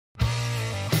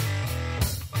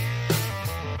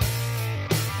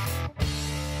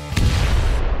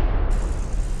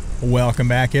Welcome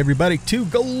back, everybody, to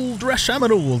Gold Rush. I'm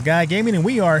an old guy gaming, and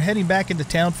we are heading back into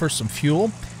town for some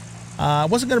fuel. I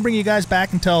wasn't going to bring you guys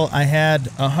back until I had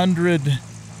 100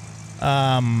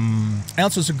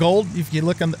 ounces of gold. If you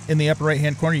look in the upper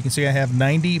right-hand corner, you can see I have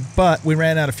 90, but we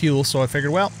ran out of fuel, so I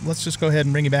figured, well, let's just go ahead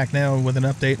and bring you back now with an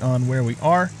update on where we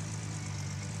are.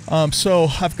 So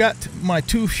I've got my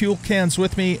 2 fuel cans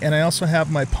with me, and I also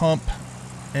have my pump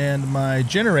and my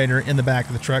generator in the back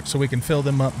of the truck so we can fill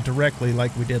them up directly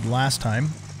like we did last time.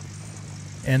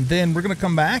 And then we're going to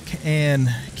come back and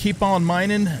keep on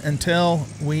mining until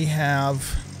we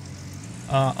have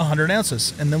 100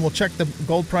 ounces. And then we'll check the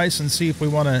gold price and see if we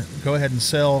want to go ahead and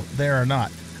sell there or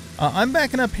not. I'm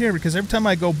backing up here because every time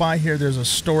I go by here, there's a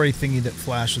story thingy that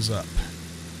flashes up.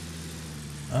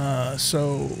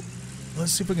 So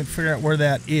let's see if we can figure out where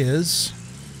that is.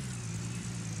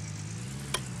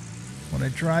 When I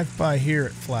drive by here,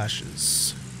 it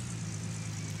flashes.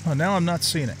 Oh, now I'm not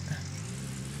seeing it.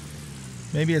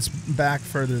 Maybe it's back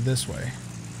further this way.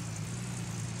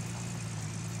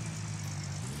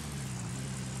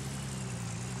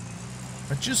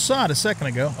 I just saw it a second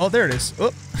ago. Oh, there it is.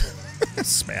 Oh,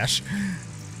 smash.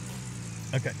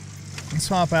 Okay, let's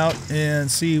hop out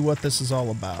and see what this is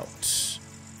all about.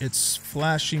 It's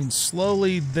flashing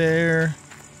slowly there.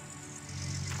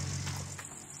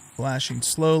 Flashing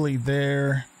slowly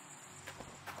there,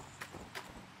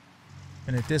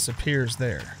 and it disappears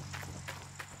there.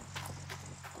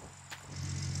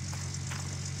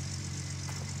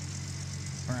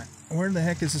 Alright, where the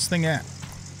heck is this thing at?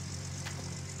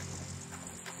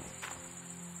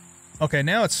 Okay,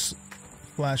 now it's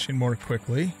flashing more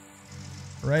quickly.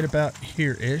 Right about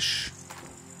here-ish.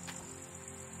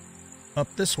 Up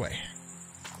this way.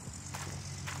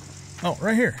 Oh,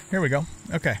 right here. Here we go.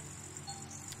 Okay.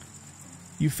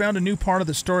 You found a new part of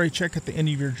the story. Check at the end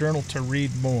of your journal to read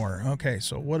more. Okay,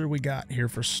 so what do we got here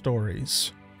for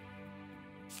stories?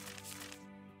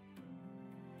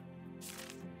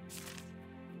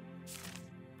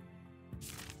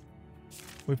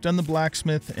 We've done the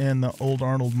blacksmith and the old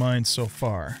Arnold mine so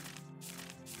far.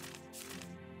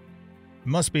 It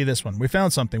must be this one. We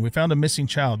found something. We found a missing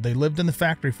child. They lived in the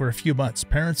factory for a few months.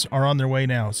 Parents are on their way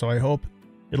now, so I hope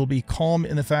it'll be calm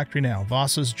in the factory now.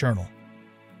 Voss's journal.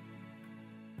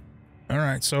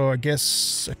 Alright, so I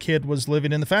guess a kid was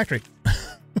living in the factory.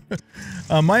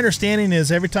 My understanding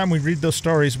is every time we read those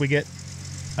stories, we get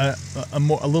a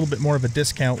little bit more of a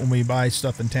discount when we buy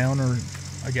stuff in town, or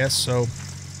I guess, so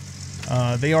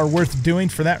they are worth doing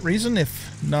for that reason,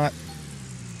 if not,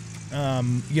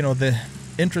 you know, the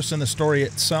interest in the story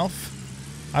itself.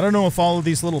 I don't know if all of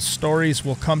these little stories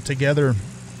will come together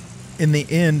in the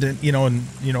end, and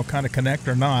kind of connect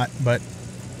or not, but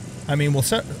I mean, we'll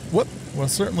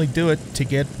certainly do it to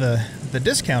get the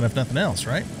discount, if nothing else,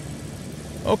 right?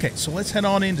 Okay, so let's head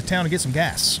on into town and get some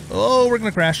gas. Oh, we're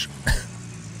gonna crash.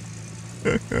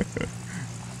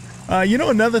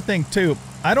 Another thing too,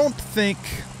 I don't think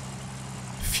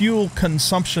fuel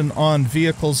consumption on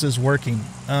vehicles is working,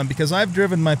 because I've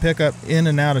driven my pickup in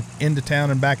and out into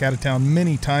town and back out of town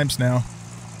many times now,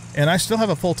 and I still have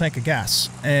a full tank of gas.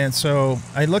 And so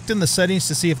I looked in the settings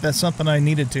to see if that's something I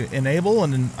needed to enable,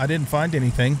 and I didn't find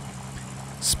anything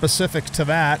specific to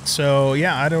that. So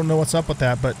yeah, I don't know what's up with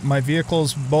that, but my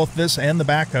vehicles, both this and the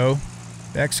backhoe,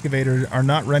 the excavator, are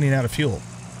not running out of fuel.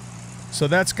 So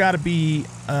that's got to be,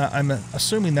 I'm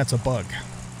assuming that's a bug,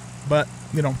 but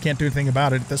can't do anything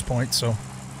about it at this point. So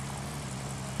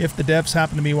if the devs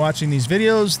happen to be watching these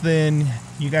videos, then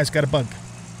you guys got a bug.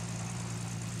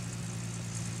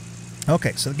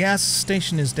 Okay, so the gas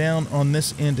station is down on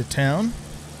this end of town.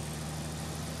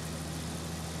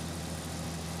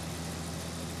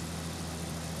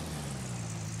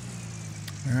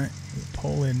 Alright, we'll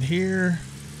pull in here.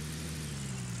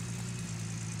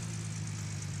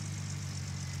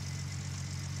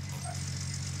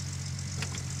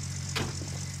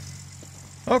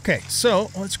 Okay,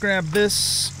 so let's grab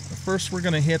this. First we're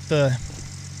going to hit the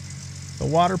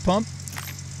water pump.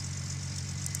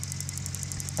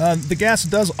 The gas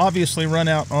does obviously run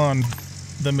out on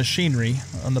the machinery,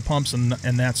 on the pumps and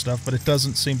that stuff, but it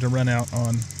doesn't seem to run out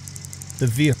on the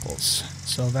vehicles.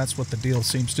 So that's what the deal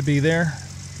seems to be there.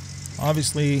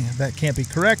 Obviously, that can't be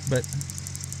correct, but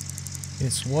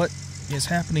it's what is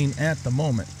happening at the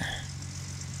moment.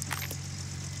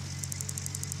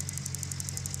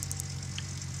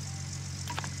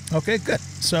 Okay, good.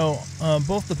 So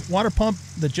both the water pump,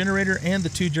 the generator, and the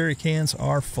 2 jerry cans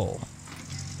are full.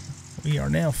 We are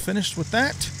now finished with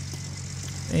that.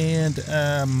 And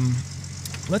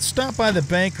let's stop by the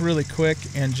bank really quick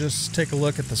and just take a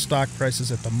look at the stock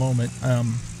prices at the moment.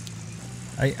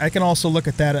 I can also look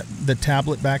at that at the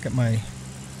tablet back at my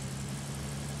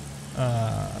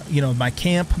you know, my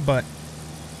camp, but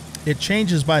it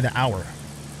changes by the hour.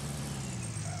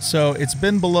 So it's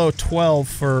been below 12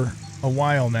 for a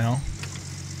while now.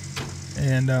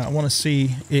 And I want to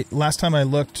see it. Last time I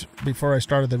looked before I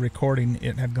started the recording,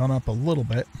 it had gone up a little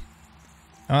bit.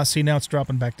 See, now it's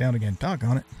dropping back down again.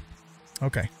 Doggone it.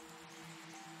 Okay.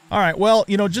 All right. Well,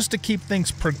 you know, just to keep things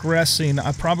progressing,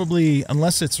 I probably,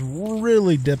 unless it's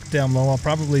really dipped down low, I'll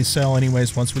probably sell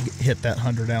anyways once we hit that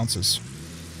 100 ounces.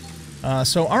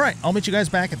 So, all right. I'll meet you guys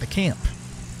back at the camp.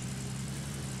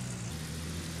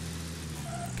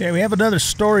 Okay, we have another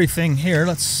story thing here.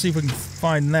 Let's see if we can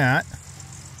find that.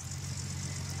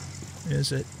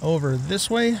 Is it over this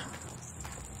way?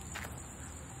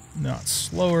 No, it's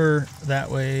slower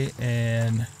that way,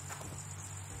 and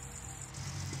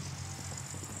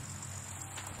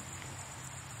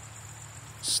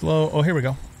slow. Oh, here we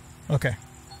go. Okay.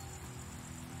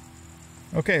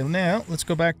 Okay, now let's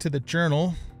go back to the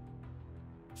journal.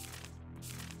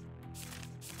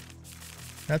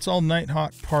 That's all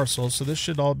Nighthawk parcels, so this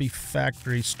should all be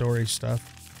factory story stuff.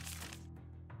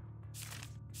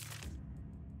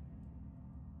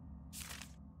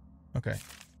 Okay.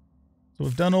 So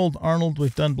we've done Old Arnold,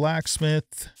 we've done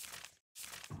Blacksmith,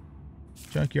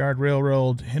 Junkyard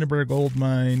Railroad, Hindenburg Gold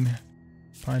Mine,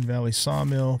 Pine Valley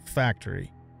Sawmill,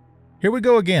 Factory. Here we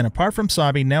go again. Apart from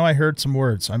Sabi, now I heard some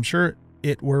words. I'm sure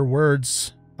it were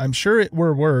words,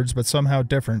 but somehow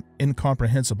different,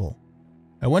 incomprehensible.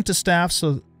 I went to staff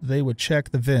so they would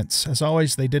check the vents. As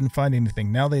always, they didn't find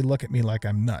anything. Now they look at me like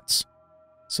I'm nuts.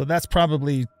 So that's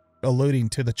probably alluding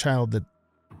to the child that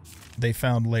they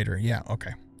found later. Yeah,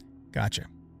 okay. Gotcha.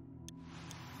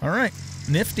 All right.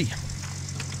 Nifty.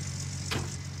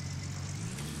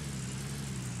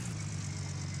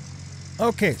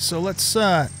 Okay, so let's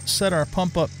set our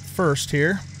pump up first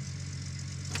here.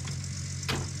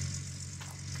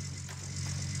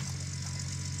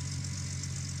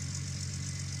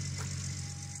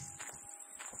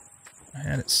 I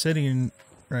had it sitting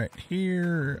right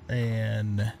here,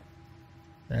 and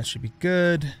that should be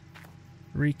good.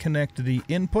 Reconnect the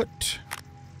input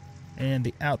and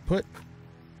the output.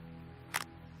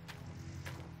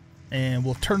 And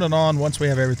we'll turn it on once we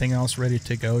have everything else ready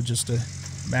to go, just to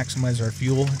maximize our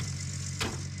fuel.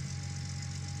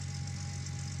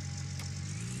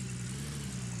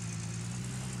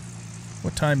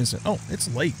 What time is it? Oh,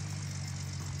 it's late.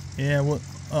 Yeah, well,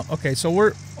 okay,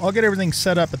 so I'll get everything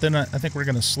set up, but then I think we're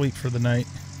going to sleep for the night.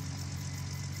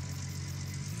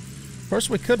 Of course,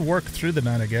 we could work through the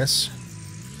night, I guess.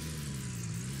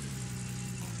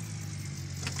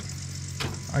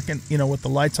 I can, you know, with the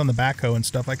lights on the backhoe and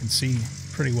stuff, I can see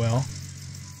pretty well.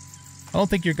 I don't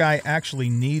think your guy actually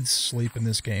needs sleep in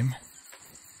this game.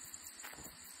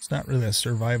 It's not really a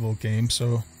survival game,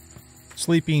 so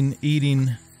sleeping,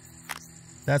 eating,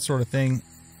 that sort of thing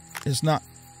is not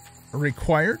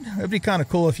required. It'd be kind of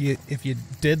cool if you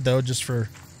did, though, just for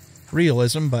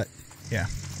realism, but yeah.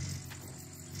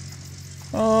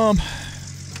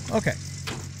 Okay.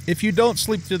 If you don't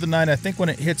sleep through the night, I think when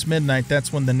it hits midnight,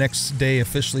 that's when the next day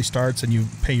officially starts and you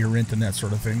pay your rent and that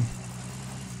sort of thing.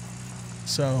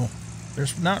 So,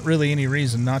 there's not really any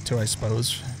reason not to, I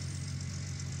suppose.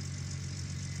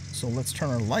 So let's turn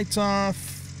our lights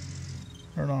off.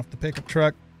 Turn off the pickup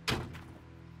truck.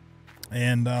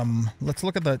 And let's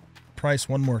look at the price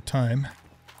one more time.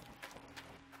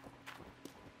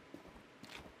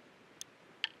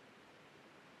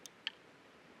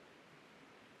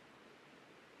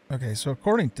 Okay, so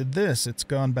according to this, it's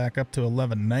gone back up to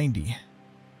 $11.90.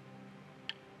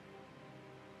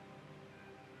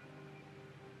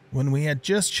 When we had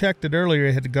just checked it earlier,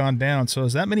 it had gone down. So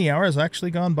is that many hours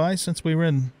actually gone by since we were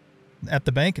at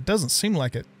the bank? It doesn't seem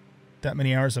like it. That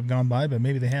many hours have gone by, but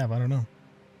maybe they have. I don't know.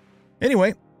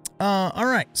 Anyway, all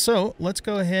right. So let's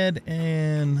go ahead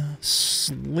and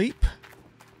sleep.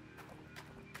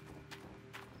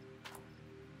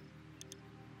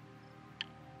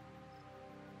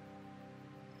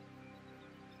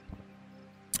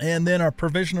 And then our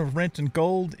provision of rent and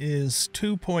gold is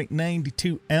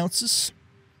 2.92 ounces.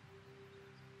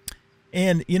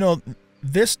 And, you know,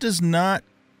 this does not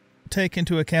take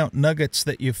into account nuggets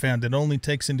that you've found. It only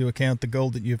takes into account the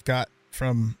gold that you've got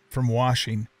from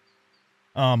washing,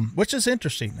 which is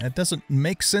interesting. It doesn't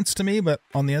make sense to me, but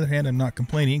on the other hand, I'm not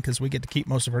complaining because we get to keep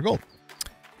most of our gold.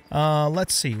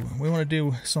 Let's see. We want to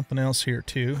do something else here,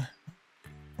 too.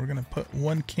 We're going to put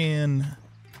one can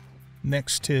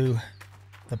next to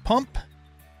the pump,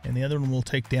 and the other one we'll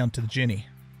take down to the Jenny.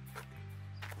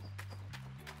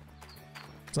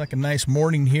 It's like a nice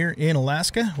morning here in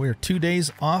Alaska. We're 2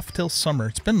 days off till summer.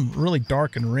 It's been really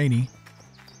dark and rainy.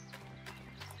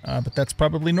 But that's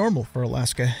probably normal for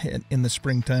Alaska in the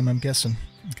springtime, I'm guessing.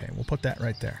 Okay, we'll put that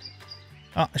right there.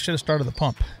 Oh, I should have started the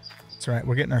pump. That's all right,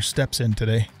 we're getting our steps in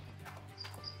today.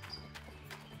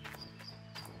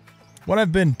 What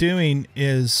I've been doing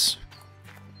is,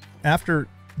 after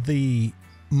the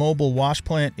mobile wash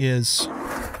plant is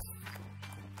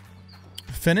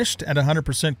finished at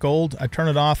 100% gold, I turn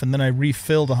it off and then I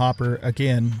refill the hopper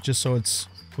again, just so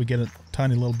we get a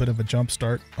tiny little bit of a jump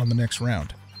start on the next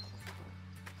round.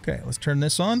 Okay, let's turn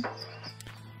this on.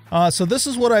 So this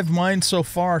is what I've mined so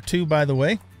far too, by the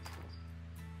way.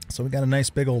 So we got a nice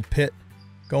big old pit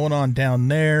going on down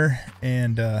there,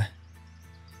 and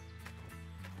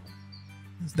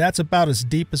that's about as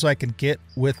deep as I can get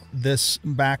with this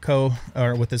backhoe,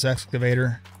 or with this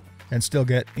excavator, and still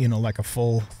get, you know, like a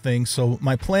full thing. So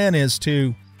my plan is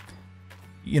to,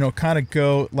 you know, kind of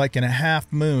go like in a half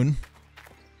moon.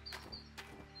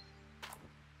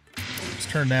 Let's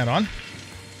turn that on.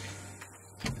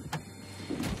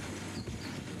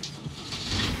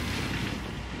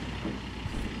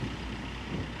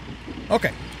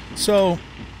 Okay, so,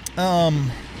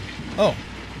 oh,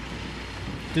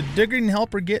 did digging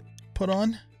helper get put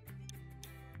on?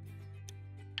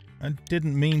 I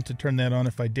didn't mean to turn that on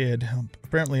if I did.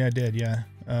 Apparently I did, yeah.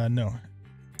 No.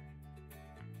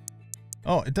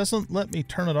 Oh, it doesn't let me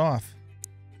turn it off.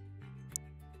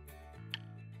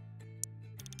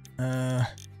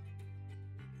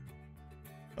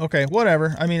 Okay,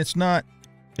 whatever. I mean, it's not...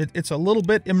 It's a little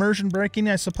bit immersion breaking,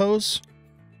 I suppose.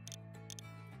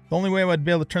 The only way I would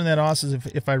be able to turn that off is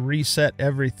if I reset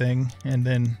everything and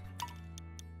then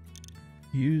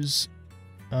use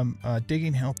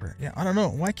digging helper. Yeah, I don't know.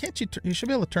 Why can't you... You should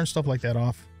be able to turn stuff like that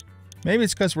off. Maybe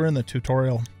it's because we're in the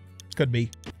tutorial. Could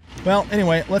be. Well,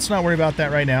 anyway, let's not worry about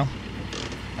that right now.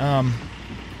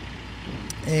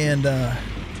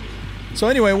 So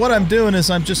anyway, what I'm doing is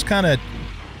I'm just kind of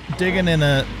digging in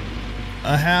a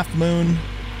half moon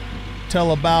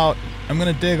till about... I'm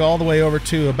going to dig all the way over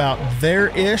to about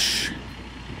there-ish,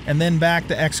 and then back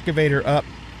the excavator up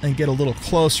and get a little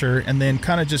closer, and then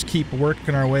kind of just keep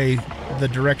working our way the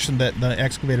direction that the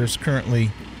excavator is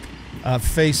currently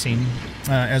facing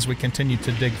as we continue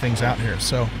to dig things out here.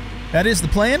 So that is the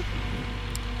plan.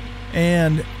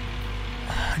 And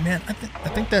man, I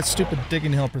think that stupid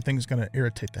digging helper thing is going to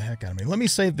irritate the heck out of me. Let me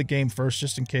save the game first,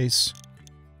 just in case.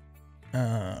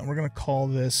 We're going to call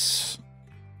this...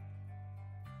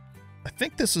 I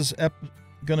think this is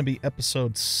going to be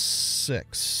episode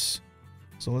 6.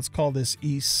 So let's call this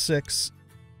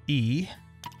E6E.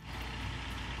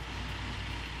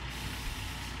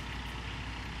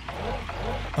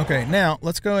 Okay, now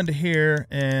let's go into here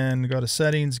and go to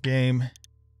settings, game.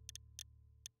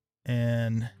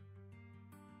 And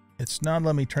it's not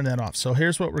letting me turn that off. So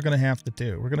here's what we're going to have to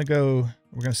do. We're going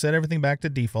to set everything back to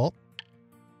default.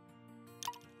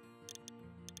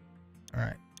 All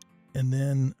right. And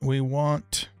then we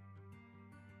want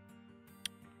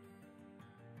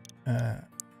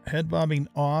head bobbing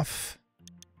off.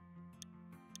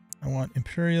 I want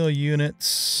imperial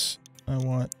units. I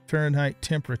want Fahrenheit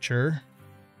temperature.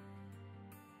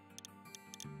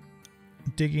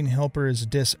 Digging helper is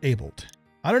disabled.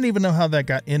 I don't even know how that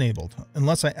got enabled,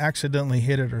 unless I accidentally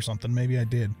hit it or something. Maybe I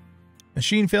did.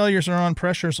 Machine failures are on,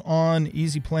 pressures on,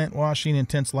 easy plant washing,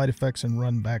 intense light effects, and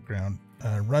run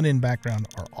in background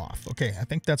are off. Okay, I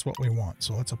think that's what we want.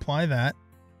 So let's apply that.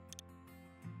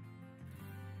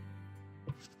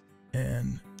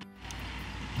 And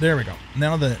there we go.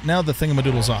 Now the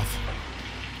thingamadoodle's off.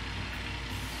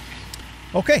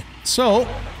 Okay, so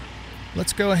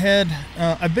let's go ahead.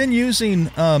 I've been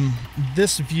using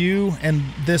this view and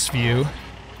this view.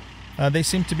 They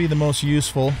seem to be the most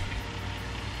useful.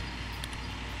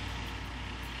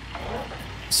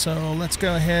 So let's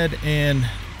go ahead and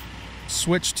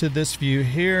switch to this view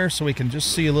here so we can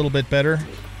just see a little bit better.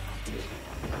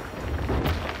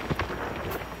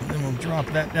 And then we'll drop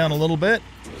that down a little bit.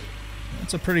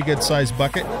 That's a pretty good sized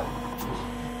bucket.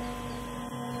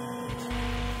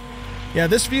 Yeah,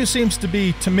 this view seems to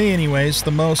be, to me anyways,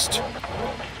 the most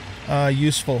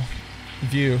useful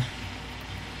view.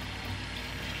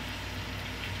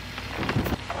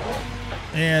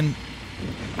 And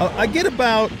I get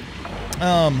about...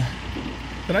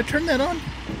 did I turn that on?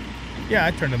 Yeah,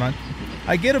 I turned it on.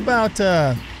 I get about...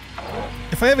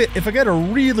 if I get a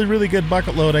really, really good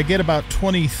bucket load, I get about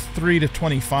 23 to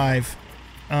 25.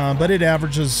 But it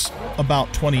averages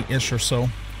about 20-ish or so.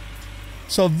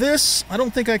 So this, I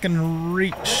don't think I can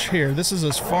reach here. This is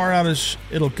as far out as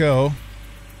it'll go.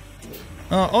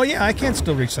 Oh yeah, I can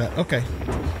still reach that. Okay.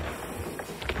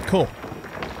 Cool.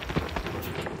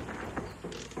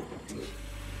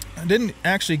 I didn't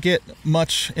actually get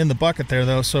much in the bucket there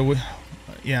though, so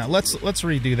yeah, let's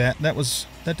redo that.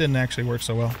 That didn't actually work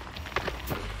so well.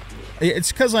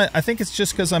 It's because I think it's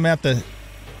just because I'm at the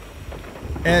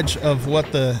edge of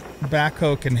what the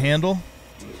backhoe can handle.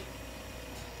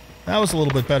 That was a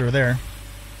little bit better there.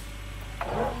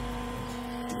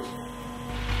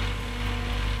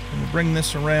 We'll bring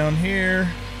this around here.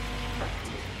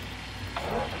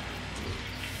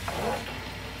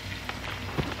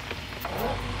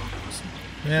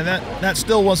 Yeah, that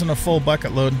still wasn't a full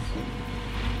bucket load.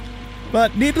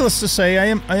 But needless to say, I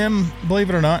am, believe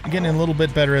it or not, getting a little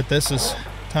bit better at this as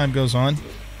time goes on.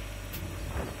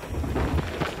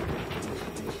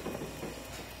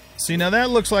 See, now that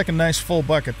looks like a nice full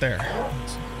bucket there.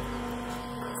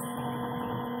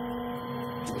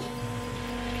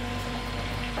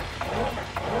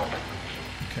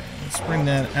 Okay, let's bring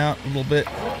that out a little bit.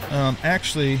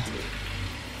 Actually,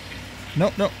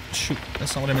 nope, shoot,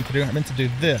 that's not what I meant to do. I meant to do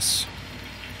this.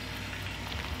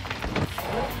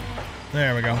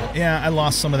 There we go. Yeah, I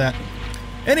lost some of that.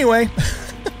 Anyway,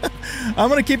 I'm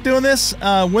going to keep doing this.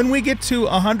 When we get to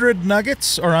 100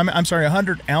 nuggets, or I'm sorry,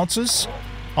 100 ounces,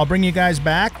 I'll bring you guys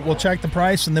back. We'll check the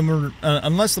price, and then we're,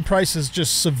 unless the price is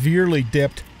just severely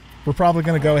dipped, we're probably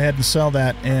going to go ahead and sell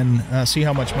that and see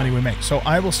how much money we make. So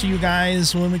I will see you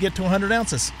guys when we get to 100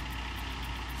 ounces.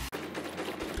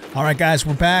 All right, guys,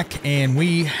 we're back, and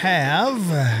we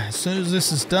have, as soon as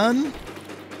this is done,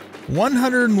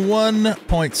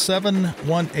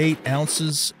 101.718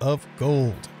 ounces of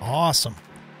gold. Awesome.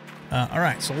 All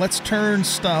right, so let's turn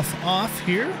stuff off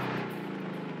here.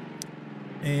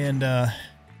 And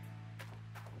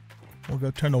we'll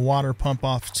go turn the water pump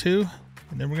off too.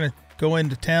 And then we're going to go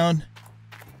into town.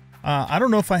 I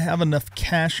don't know if I have enough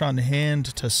cash on hand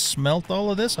to smelt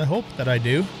all of this. I hope that I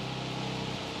do.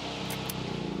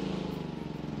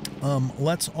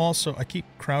 Let's also, I keep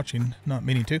crouching, not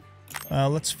meaning to.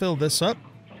 Let's fill this up.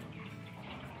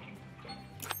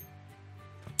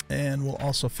 And we'll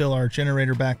also fill our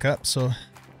generator back up so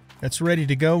it's ready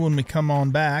to go when we come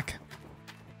on back.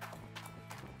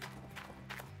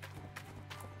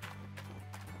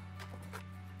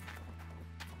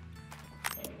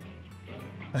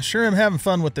 I sure am having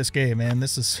fun with this game, man.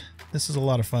 This is a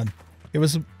lot of fun. It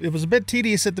was a bit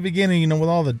tedious at the beginning, you know, with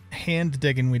all the hand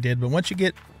digging we did, but once you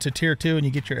get to tier 2 and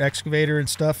you get your excavator and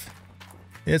stuff,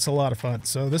 it's a lot of fun.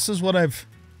 So this is what I've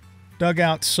dug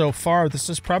out so far. This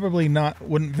is probably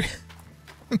wouldn't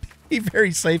be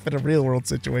very safe in a real world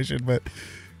situation, but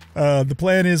the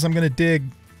plan is I'm going to dig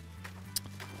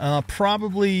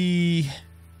probably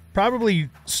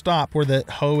stop where the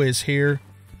hoe is here,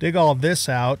 dig all this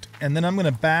out, and then I'm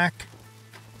going to back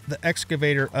the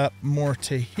excavator up more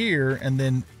to here and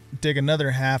then dig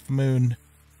another half moon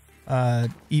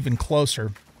even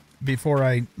closer before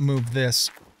I move this.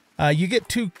 You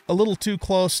get a little too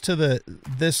close to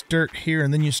this dirt here,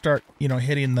 and then you start, you know,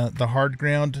 hitting the hard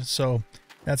ground. So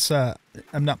that's I'm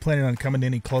not planning on coming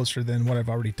any closer than what I've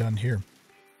already done here.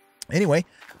 Anyway,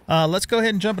 let's go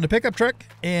ahead and jump in the pickup truck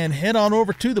and head on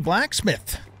over to the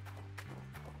blacksmith.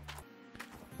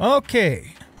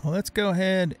 Okay, well, let's go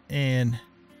ahead and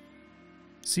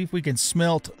see if we can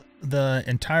smelt the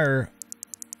entire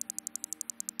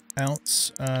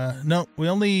ounce. No, we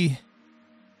only...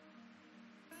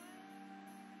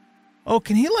 Oh,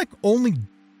 can he like only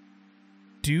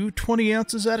do 20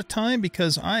 ounces at a time?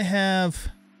 Because I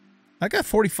got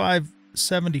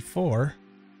 45.74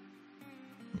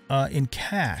 in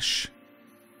cash.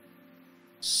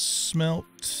 Smelt.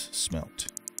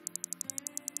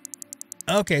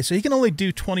 Okay, so he can only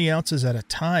do 20 ounces at a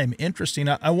time. Interesting.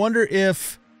 I wonder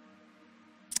if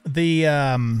the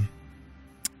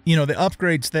you know, the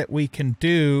upgrades that we can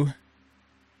do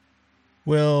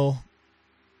will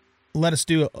let us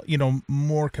do, you know,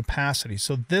 more capacity.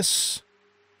 So this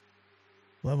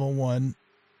level 1,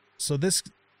 so this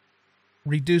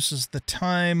reduces the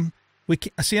time. We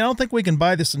can, see, I don't think we can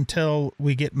buy this until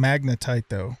we get magnetite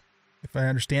though, if I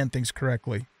understand things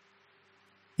correctly.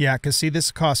 Yeah, because see,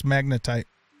 this costs magnetite.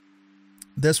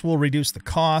 This will reduce the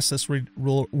cost. This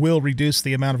will reduce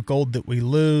the amount of gold that we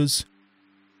lose.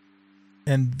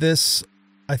 And this,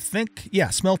 I think, yeah,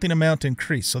 smelting amount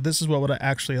increase. So this is what would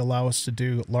actually allow us to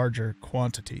do larger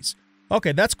quantities.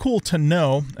 Okay, that's cool to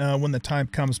know when the time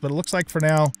comes. But it looks like for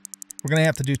now, we're going to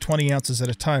have to do 20 ounces at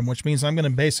a time, which means I'm going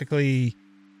to basically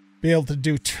be able to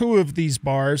do 2 of these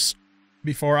bars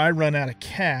before I run out of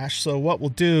cash. So what we'll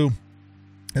do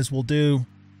is we'll do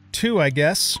 2, I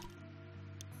guess.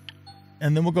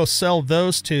 And then we'll go sell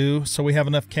those 2 so we have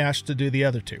enough cash to do the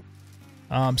other 2.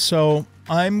 So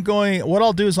what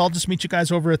I'll do is I'll just meet you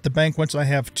guys over at the bank once I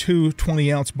have 2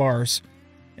 20-ounce bars,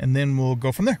 and then we'll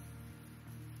go from there.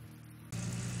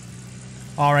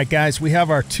 All right, guys, we have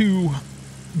our 2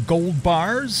 gold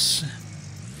bars.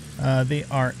 They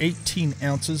are 18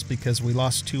 ounces because we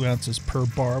lost 2 ounces per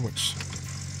bar, which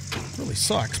really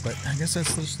sucks, but I guess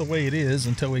that's just the way it is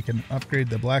until we can upgrade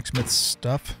the blacksmith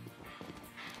stuff.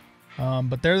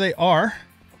 But there they are.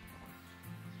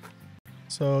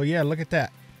 So yeah, look at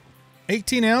that.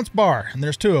 18-ounce bar, and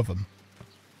there's 2 of them.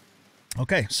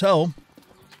 Okay, so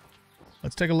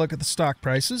let's take a look at the stock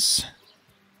prices.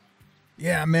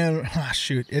 Yeah, man,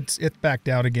 shoot, it's backed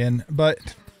out again,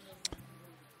 but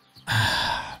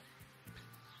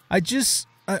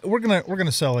we're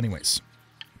gonna sell anyways.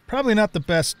 Probably not the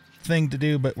best thing to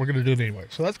do, but we're gonna do it anyway.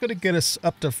 So that's gonna get us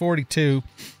up to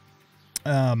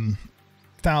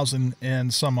 42,000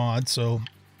 and some odd. So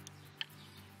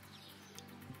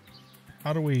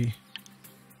how do we? I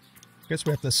guess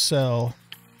we have to sell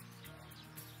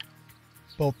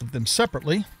both of them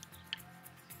separately.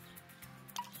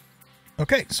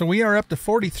 Okay, so we are up to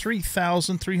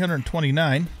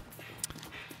 43,329,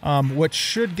 which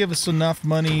should give us enough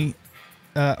money,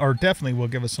 or definitely will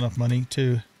give us enough money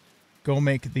to go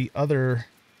make the other.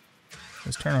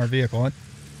 Let's turn our vehicle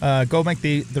on. Go make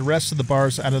the rest of the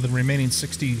bars out of the remaining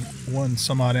 61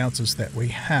 some odd ounces that we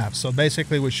have. So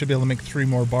basically, we should be able to make 3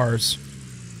 more bars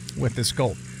with this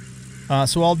gold.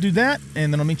 So I'll do that,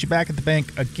 and then I'll meet you back at the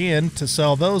bank again to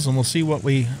sell those, and we'll see what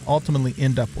we ultimately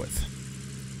end up with.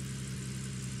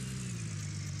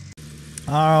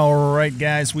 All right,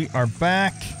 guys, we are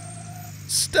back.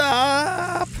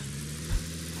 Stop!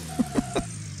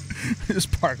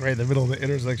 Just park right in the middle of the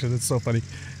intersection. It's so funny.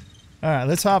 All right,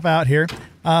 let's hop out here.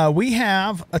 We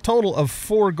have a total of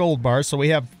 4 gold bars. So we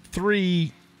have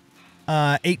 3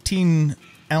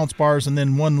 18-ounce bars and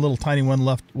then 1 little tiny one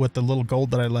left with the little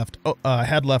gold that I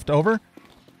had left over.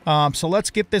 So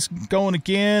let's get this going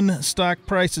again. Stock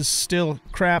price is still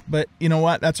crap, but you know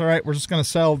what? That's all right. We're just going to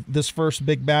sell this first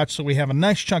big batch so we have a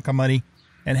nice chunk of money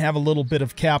and have a little bit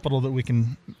of capital that we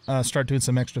can start doing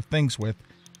some extra things with.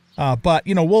 But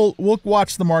you know, we'll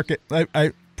watch the market.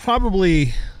 I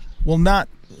probably will not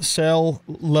sell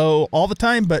low all the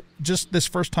time, but just this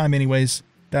first time anyways,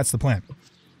 that's the plan.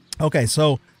 Okay,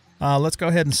 so let's go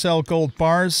ahead and sell gold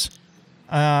bars.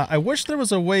 I wish there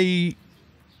was a way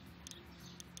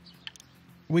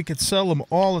we could sell them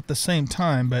all at the same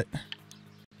time, but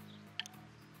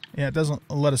yeah, it doesn't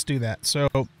let us do that. So,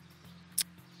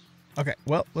 okay,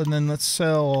 well, and then let's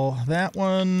sell that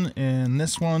one, and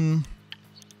this one,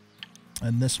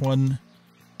 and this one,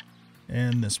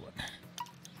 and this one.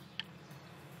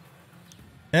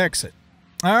 Exit.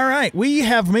 All right, we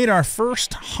have made our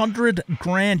first 100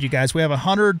 grand, you guys. We have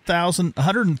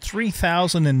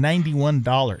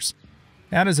 $103,091.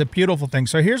 That is a beautiful thing.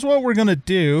 So here's what we're going to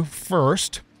do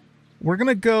first. We're going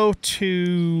to go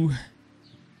to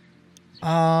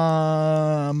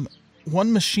 1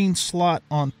 machine slot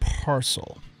on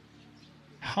parcel.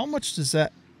 How much does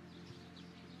that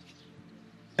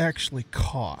actually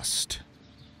cost?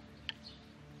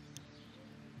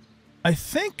 I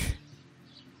think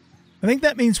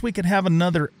that means we could have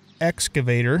another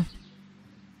excavator.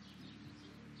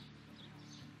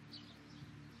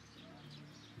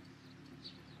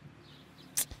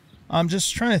 I'm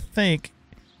just trying to think.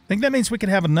 I think that means we could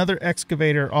have another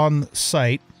excavator on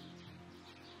site.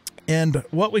 And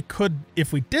what we could,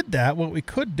 if we did that, what we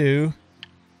could do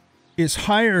is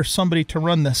hire somebody to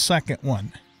run the second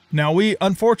one. Now,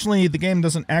 unfortunately, the game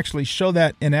doesn't actually show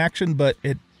that in action, but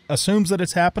it assumes that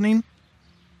it's happening.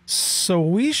 So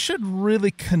we should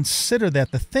really consider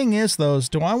that. The thing is, though, is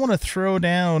do I want to throw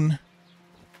down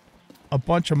a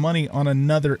bunch of money on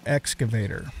another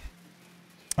excavator?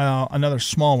 Another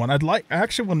small one. I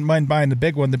actually wouldn't mind buying the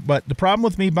big one, but the problem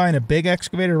with me buying a big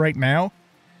excavator right now,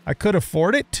 I could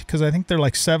afford it because I think they're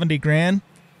like 70 grand.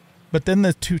 But then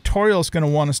the tutorial is going to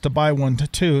want us to buy one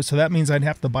too, so that means I'd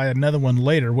have to buy another one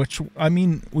later, which, I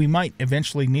mean, we might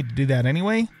eventually need to do that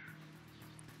anyway.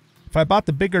 If I bought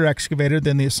the bigger excavator,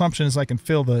 then the assumption is I can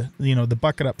fill the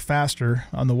bucket up faster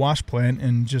on the wash plant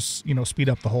and just, speed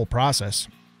up the whole process.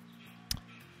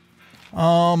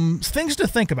 Things to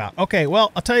think about. Okay,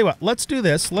 well, I'll tell you what. Let's do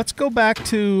this. Let's go back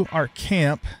to our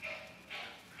camp.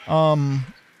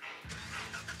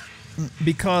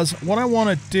 Because what I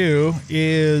want to do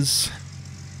is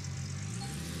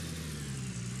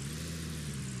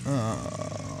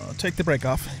take the brake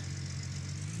off.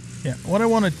 Yeah, what I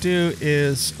want to do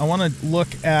is I want to look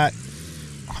at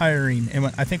hiring, and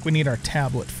I think we need our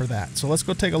tablet for that. So let's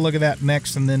go take a look at that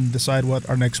next and then decide what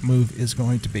our next move is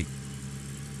going to be.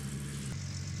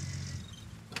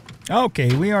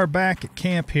 Okay, we are back at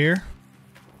camp here.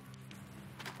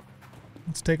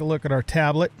 Let's take a look at our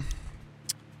tablet.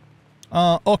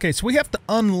 Okay, so we have to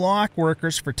unlock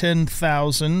workers for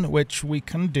 10,000, which we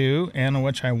can do, and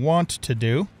which I want to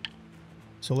do.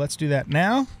 So let's do that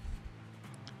now.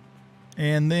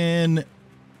 And then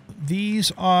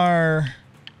these are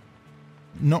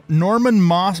Norman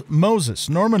Moses.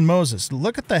 Norman Moses.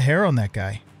 Look at the hair on that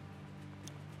guy.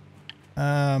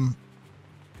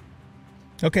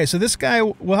 Okay, so this guy,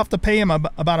 we'll have to pay him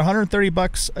about 130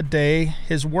 bucks a day.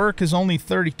 His work is only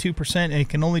 32%, and he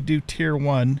can only do tier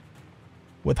 1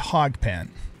 with Hogpan.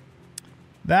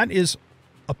 That is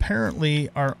apparently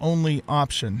our only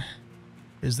option,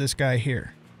 is this guy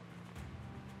here.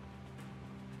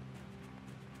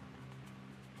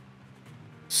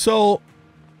 So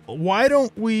why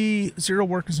don't we 0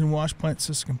 workers in wash plant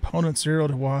system components, 0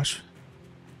 to wash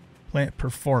plant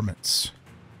performance.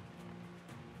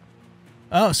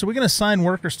 Oh, so we're going to assign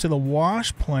workers to the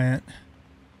wash plant.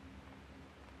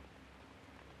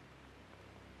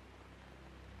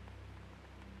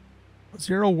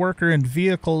 Zero worker in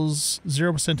vehicles,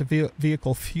 0% of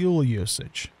vehicle fuel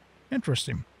usage.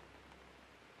 Interesting.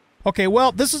 Okay,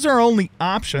 well, this is our only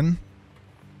option,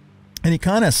 and he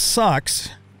kind of sucks.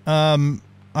 I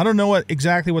don't know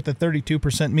exactly what the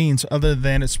 32% means, other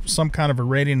than it's some kind of a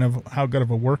rating of how good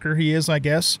of a worker he is, I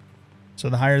guess. So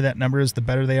the higher that number is, the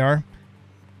better they are.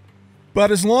 But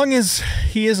as long as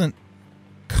he isn't,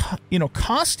 you know,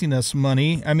 costing us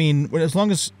money, I mean, as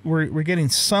long as we're getting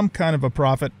some kind of a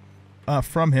profit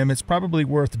from him, it's probably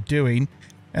worth doing.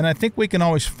 And I think we can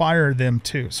always fire them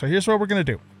too. So here's what we're going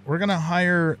to do. We're going to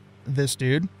hire this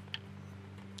dude.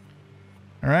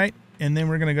 All right. And then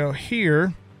we're going to go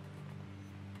here.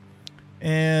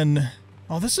 And,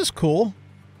 oh, this is cool.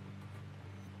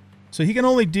 So he can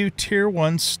only do tier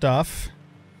 1 stuff.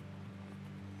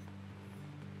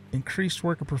 Increased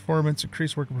worker performance,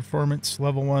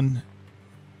 level 1,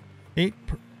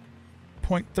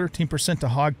 8.13% to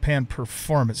Hogpan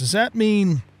performance. Does that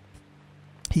mean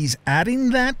he's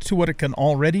adding that to what it can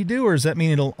already do, or does that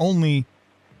mean it'll only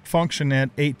function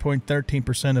at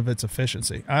 8.13% of its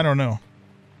efficiency? I don't know.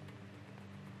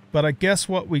 But I guess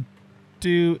what we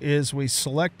do is we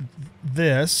select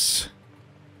this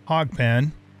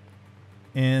Hogpan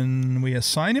and we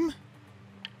assign him.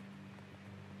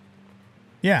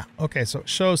 Yeah, okay, so it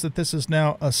shows that this is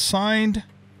now assigned,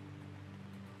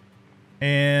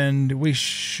 and we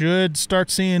should start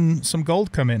seeing some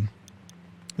gold come in.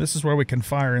 This is where we can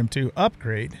fire him to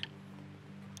upgrade.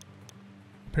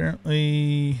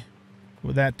 Apparently,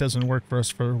 well, that doesn't work for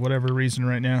us for whatever reason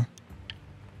right now.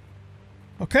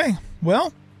 Okay,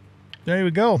 well, there we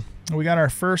go. We got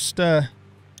our first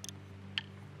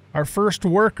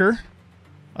worker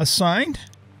assigned,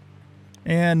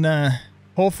 and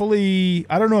hopefully,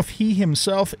 I don't know if he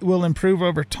himself will improve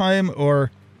over time,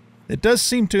 or it does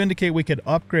seem to indicate we could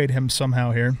upgrade him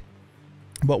somehow here.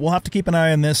 But we'll have to keep an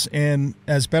eye on this, and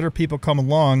as better people come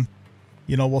along,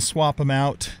 you know, we'll swap them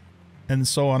out and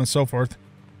so on and so forth.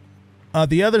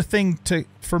 The other thing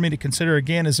for me to consider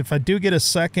again is if I do get a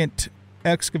second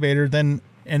excavator, then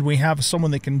and we have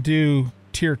someone that can do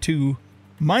tier 2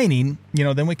 mining, you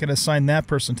know, then we can assign that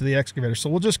person to the excavator. So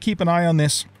we'll just keep an eye on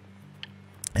this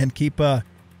and keep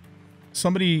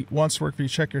somebody wants to work for you.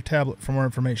 Check your tablet for more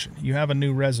information. You have a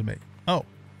new resume. Oh,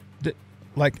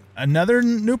 like another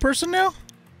new person now?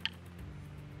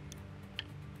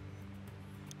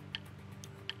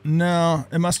 No,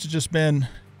 it must have just been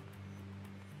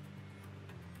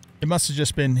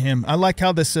him. I like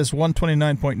how this says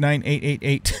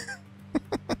 129.9888.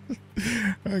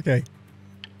 Okay.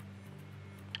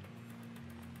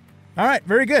 All right,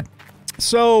 very good.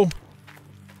 So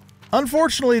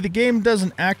unfortunately, the game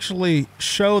doesn't actually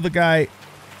show the guy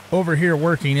over here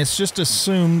working. It's just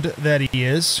assumed that he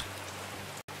is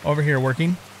over here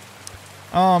working.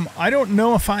 I don't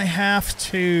know if I have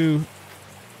to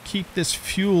keep this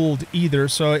fueled either.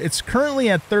 So it's currently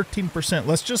at 13%.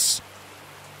 Let's just,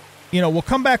 you know, we'll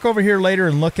come back over here later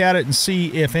and look at it and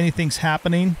see if anything's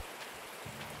happening.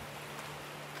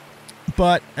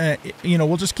 But, you know,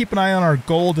 we'll just keep an eye on our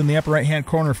gold in the upper right-hand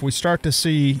corner. If we start to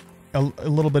see a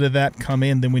little bit of that come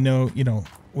in, then we know, you know,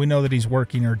 we know that he's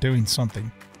working or doing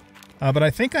something. But I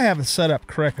think I have it set up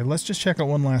correctly. Let's just check it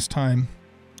one last time.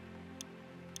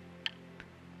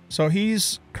 So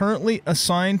he's currently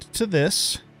assigned to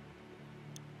this.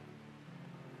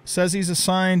 Says he's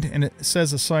assigned, and it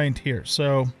says assigned here.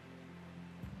 So,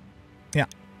 yeah.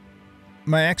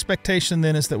 My expectation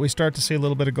then is that we start to see a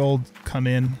little bit of gold come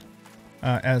in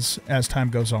as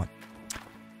time goes on.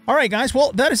 All right, guys.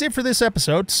 Well, that is it for this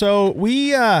episode. So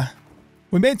we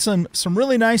made some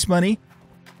really nice money.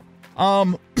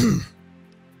 The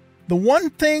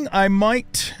one thing I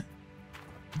might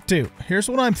do, here's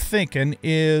what I'm thinking,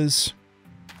 is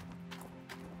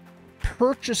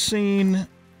purchasing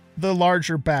the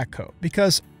larger backhoe,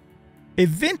 because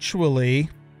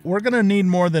eventually we're going to need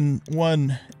more than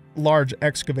one large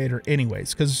excavator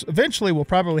anyways, because eventually we'll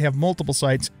probably have multiple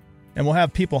sites and we'll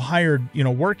have people hired, you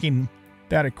know, working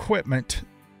that equipment.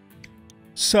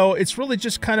 So it's really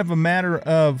just kind of a matter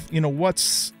of, you know,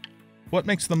 what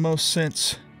makes the most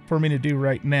sense for me to do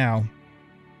right now.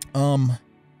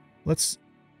 Let's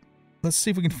see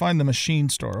if we can find the machine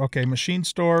store. Okay, machine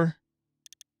store.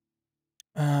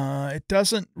 It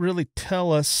doesn't really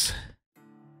tell us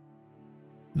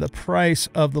the price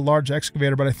of the large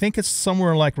excavator, but I think it's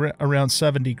somewhere like around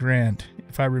 70 grand,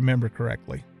 if I remember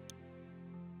correctly.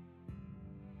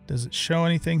 Does it show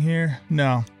anything here?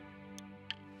 No.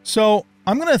 So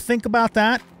I'm going to think about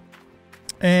that.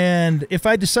 And if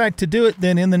I decide to do it,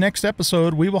 then in the next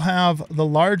episode, we will have the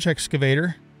large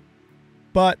excavator.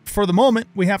 But for the moment,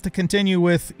 we have to continue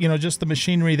with, you know, just the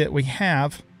machinery that we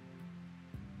have.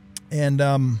 And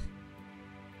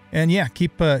yeah,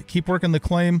 keep working the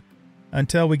claim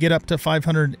until we get up to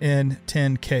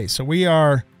 510K. So we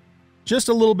are just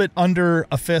a little bit under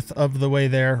a fifth of the way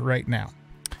there right now.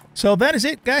 So that is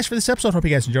it, guys, for this episode. Hope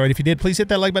you guys enjoyed. If you did, please hit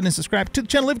that like button and subscribe to the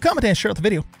channel. Leave a comment and share out the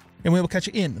video. And we will catch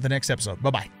you in the next episode.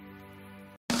 Bye-bye.